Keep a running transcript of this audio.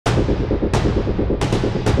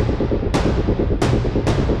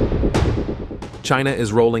China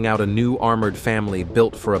is rolling out a new armored family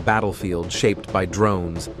built for a battlefield shaped by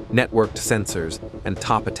drones, networked sensors, and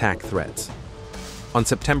top attack threats. On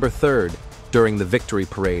September 3rd, during the victory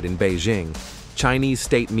parade in Beijing, Chinese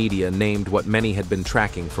state media named what many had been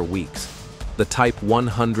tracking for weeks. The Type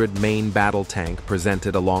 100 main battle tank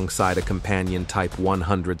presented alongside a companion Type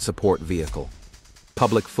 100 support vehicle.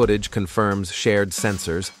 Public footage confirms shared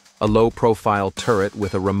sensors, a low-profile turret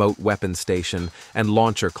with a remote weapon station, and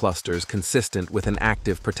launcher clusters consistent with an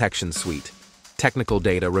active protection suite. Technical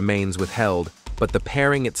data remains withheld, but the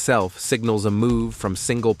pairing itself signals a move from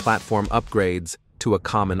single-platform upgrades to a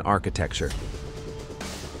common architecture.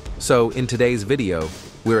 So, in today's video,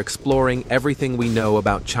 we're exploring everything we know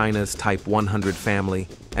about China's Type 100 family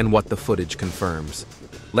and what the footage confirms.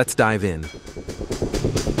 Let's dive in.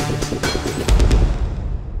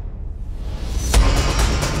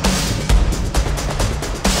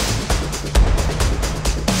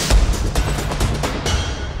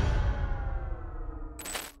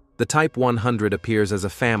 The Type 100 appears as a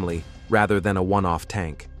family rather than a one-off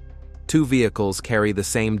tank. Two vehicles carry the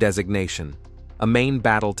same designation, a main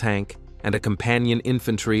battle tank and a companion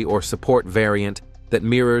infantry or support variant that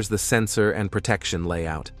mirrors the sensor and protection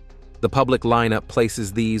layout. The public lineup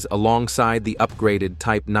places these alongside the upgraded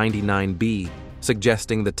Type 99B,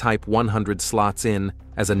 suggesting the Type 100 slots in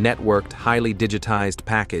as a networked, highly digitized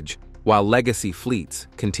package, while legacy fleets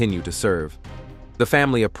continue to serve. The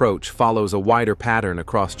family approach follows a wider pattern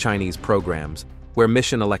across Chinese programs, where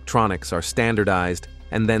mission electronics are standardized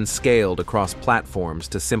and then scaled across platforms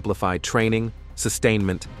to simplify training,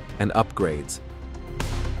 sustainment, and upgrades.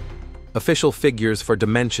 Official figures for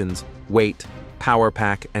dimensions, weight, power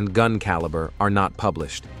pack, and gun caliber are not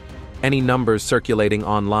published. Any numbers circulating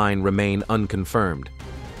online remain unconfirmed.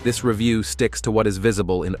 This review sticks to what is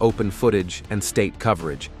visible in open footage and state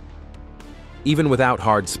coverage. Even without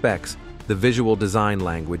hard specs, the visual design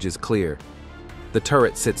language is clear. The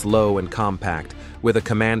turret sits low and compact, with a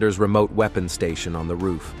commander's remote weapon station on the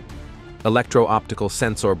roof. Electro-optical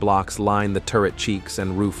sensor blocks line the turret cheeks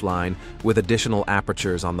and roofline, with additional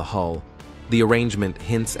apertures on the hull. The arrangement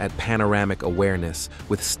hints at panoramic awareness,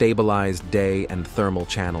 with stabilized day and thermal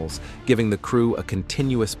channels, giving the crew a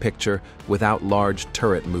continuous picture without large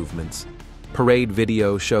turret movements. Parade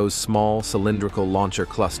video shows small cylindrical launcher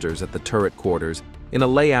clusters at the turret quarters, in a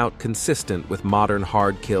layout consistent with modern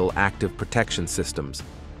hard-kill active protection systems,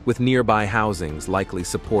 with nearby housings likely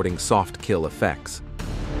supporting soft-kill effects.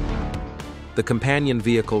 The companion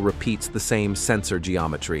vehicle repeats the same sensor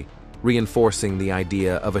geometry, reinforcing the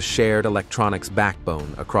idea of a shared electronics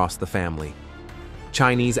backbone across the family.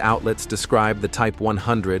 Chinese outlets describe the Type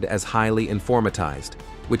 100 as highly informatized,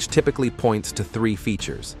 which typically points to three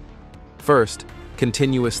features. First,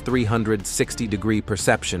 continuous 360-degree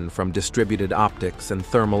perception from distributed optics and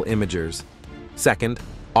thermal imagers. Second,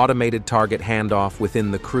 automated target handoff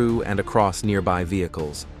within the crew and across nearby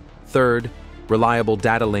vehicles. Third, reliable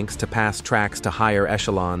data links to pass tracks to higher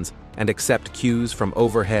echelons and accept cues from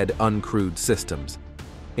overhead uncrewed systems.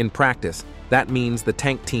 In practice, that means the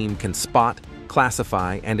tank team can spot,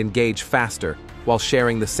 classify, and engage faster while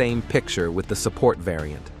sharing the same picture with the support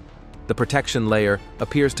variant. The protection layer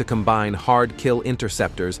appears to combine hard-kill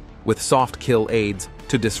interceptors with soft-kill aids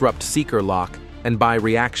to disrupt seeker lock and buy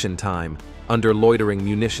reaction time under loitering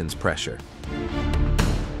munitions pressure.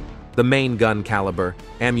 The main gun caliber,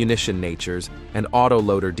 ammunition natures, and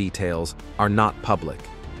autoloader details are not public.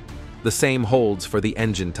 The same holds for the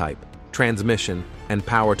engine type, transmission, and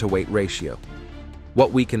power-to-weight ratio.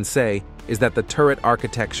 What we can say is that the turret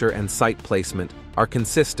architecture and sight placement are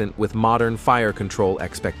consistent with modern fire control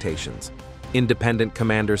expectations. Independent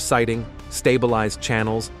commander sighting, stabilized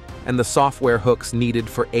channels, and the software hooks needed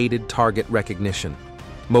for aided target recognition.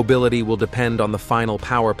 Mobility will depend on the final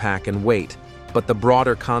power pack and weight, but the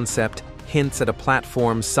broader concept hints at a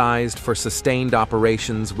platform sized for sustained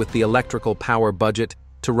operations with the electrical power budget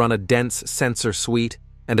to run a dense sensor suite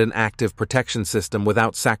and an active protection system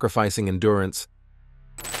without sacrificing endurance.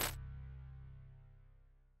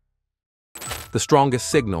 The strongest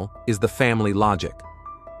signal is the family logic.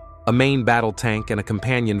 A main battle tank and a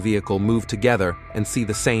companion vehicle move together and see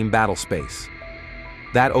the same battle space.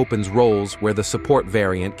 That opens roles where the support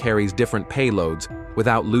variant carries different payloads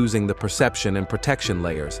without losing the perception and protection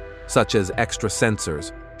layers, such as extra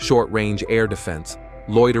sensors, short-range air defense,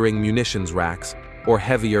 loitering munitions racks, or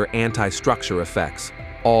heavier anti-structure effects,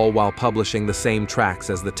 all while publishing the same tracks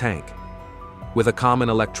as the tank. With a common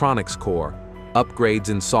electronics core, upgrades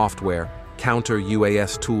in software,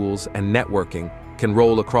 counter-UAS tools, and networking can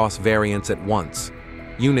roll across variants at once.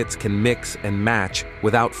 units can mix and match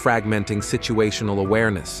without fragmenting situational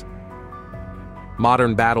awareness.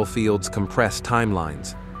 Modern battlefields compress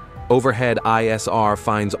timelines. Overhead ISR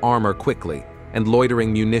finds armor quickly, and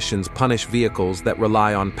loitering munitions punish vehicles that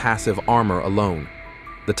rely on passive armor alone.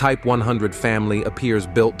 The Type 100 family appears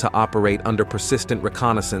built to operate under persistent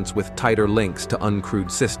reconnaissance with tighter links to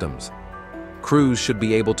uncrewed systems. Crews should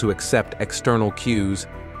be able to accept external cues,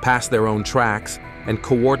 pass their own tracks, and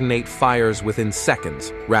coordinate fires within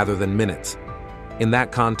seconds rather than minutes. In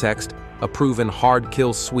that context, a proven hard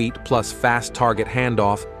kill suite plus fast target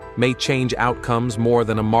handoff may change outcomes more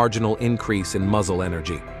than a marginal increase in muzzle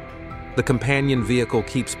energy. The companion vehicle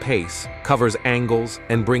keeps pace, covers angles,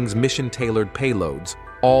 and brings mission-tailored payloads,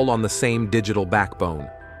 all on the same digital backbone.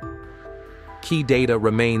 Key data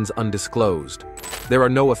remains undisclosed. There are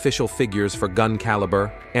no official figures for gun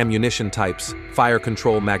caliber, ammunition types, fire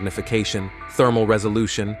control magnification, thermal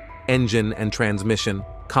resolution, engine and transmission,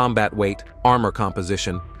 combat weight, armor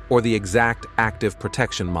composition, or the exact active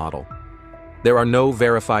protection model. There are no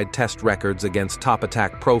verified test records against top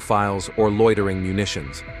attack profiles or loitering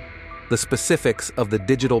munitions. The specifics of the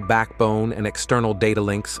digital backbone and external data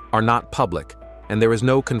links are not public, and there is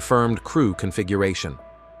no confirmed crew configuration.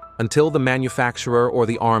 Until the manufacturer or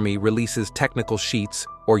the Army releases technical sheets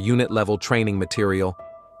or unit-level training material,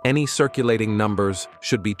 any circulating numbers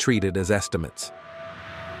should be treated as estimates.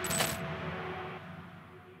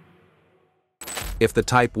 If the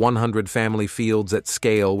Type 100 family fields at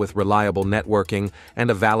scale with reliable networking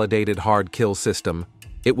and a validated hard kill system,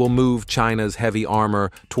 it will move China's heavy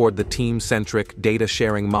armor toward the team-centric,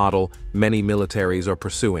 data-sharing model many militaries are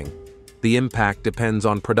pursuing. The impact depends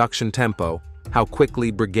on production tempo, how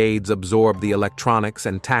quickly brigades absorb the electronics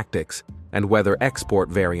and tactics, and whether export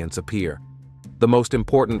variants appear. The most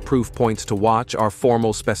important proof points to watch are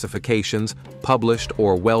formal specifications, published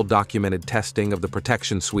or well-documented testing of the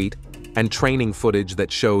protection suite, and training footage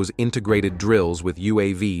that shows integrated drills with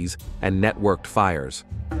UAVs and networked fires.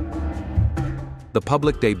 The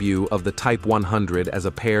public debut of the Type 100 as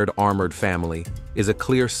a paired armored family is a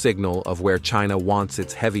clear signal of where China wants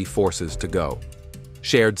its heavy forces to go.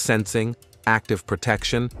 Shared sensing, active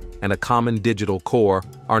protection, and a common digital core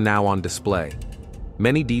are now on display.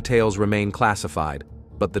 Many details remain classified,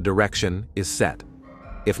 but the direction is set.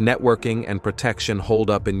 If networking and protection hold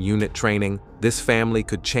up in unit training, this family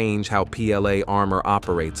could change how PLA armor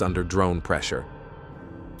operates under drone pressure.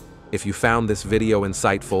 If you found this video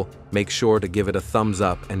insightful, make sure to give it a thumbs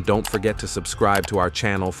up and don't forget to subscribe to our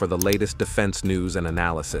channel for the latest defense news and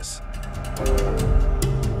analysis.